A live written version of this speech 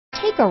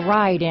Take a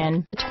ride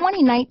in the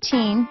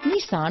 2019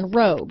 Nissan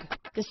Rogue.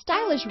 The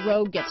stylish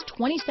Rogue gets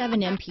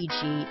 27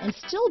 mpg and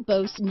still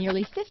boasts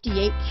nearly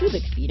 58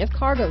 cubic feet of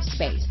cargo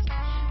space.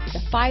 With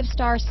a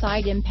 5-star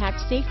side impact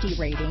safety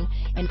rating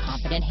and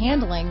confident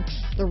handling,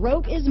 the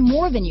Rogue is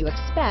more than you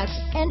expect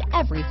and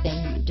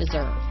everything you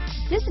deserve.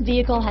 This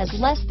vehicle has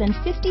less than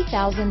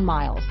 50,000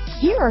 miles.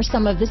 Here are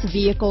some of this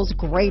vehicle's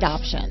great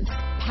options: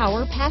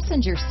 power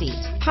passenger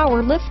seat,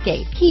 power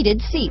liftgate,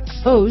 heated seats,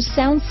 Bose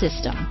sound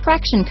system,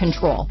 traction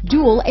control,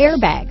 dual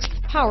airbags,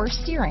 power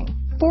steering,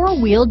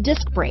 4-wheel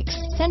disc brakes,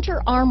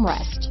 center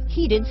armrest,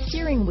 heated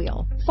steering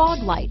wheel,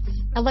 fog lights,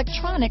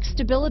 electronic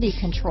stability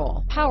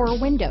control, power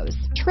windows,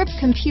 trip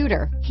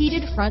computer,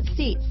 heated front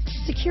seats,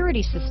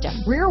 security system,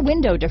 rear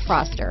window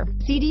defroster,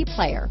 CD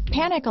player,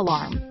 panic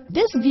alarm.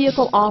 This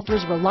vehicle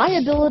offers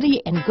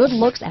reliability and good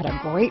looks at a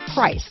great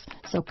price.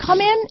 So come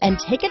in and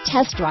take a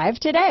test drive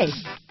today.